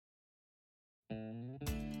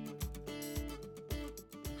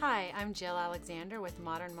Hi, I'm Jill Alexander with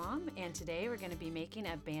Modern Mom, and today we're going to be making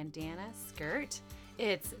a bandana skirt.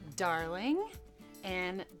 It's darling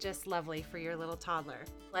and just lovely for your little toddler.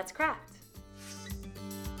 Let's craft.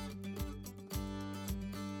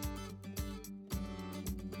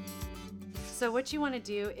 So what you want to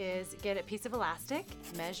do is get a piece of elastic,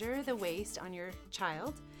 measure the waist on your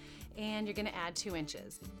child, and you're going to add 2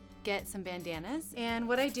 inches. Get some bandanas, and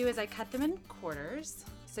what I do is I cut them in quarters,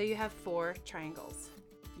 so you have 4 triangles.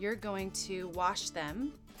 You're going to wash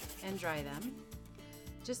them and dry them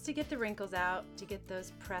just to get the wrinkles out, to get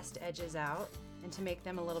those pressed edges out, and to make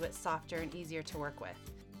them a little bit softer and easier to work with.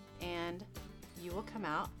 And you will come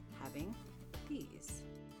out having these.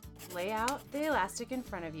 Lay out the elastic in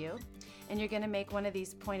front of you, and you're going to make one of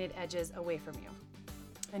these pointed edges away from you.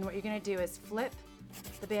 And what you're going to do is flip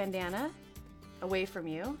the bandana away from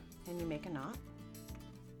you, and you make a knot.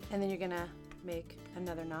 And then you're going to make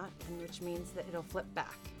another knot, and which means that it'll flip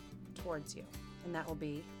back towards you, and that will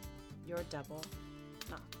be your double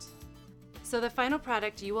knot. So the final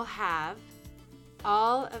product, you will have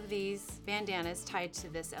all of these bandanas tied to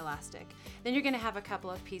this elastic. Then you're going to have a couple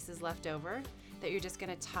of pieces left over that you're just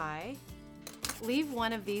going to tie. Leave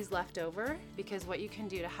one of these left over, because what you can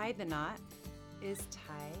do to hide the knot is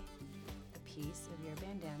tie a piece of your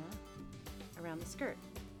bandana around the skirt.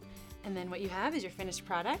 And then what you have is your finished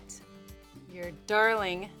product, your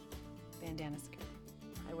darling bandana skirt.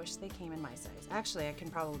 I wish they came in my size. Actually, I can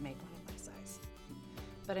probably make one in my size,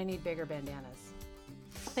 but I need bigger bandanas.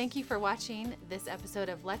 Thank you for watching this episode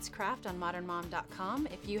of Let's Craft on ModernMom.com.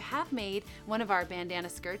 If you have made one of our bandana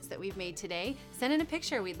skirts that we've made today, send in a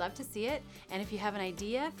picture. We'd love to see it. And if you have an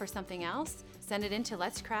idea for something else, send it in to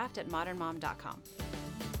letscraft@modernmom.com.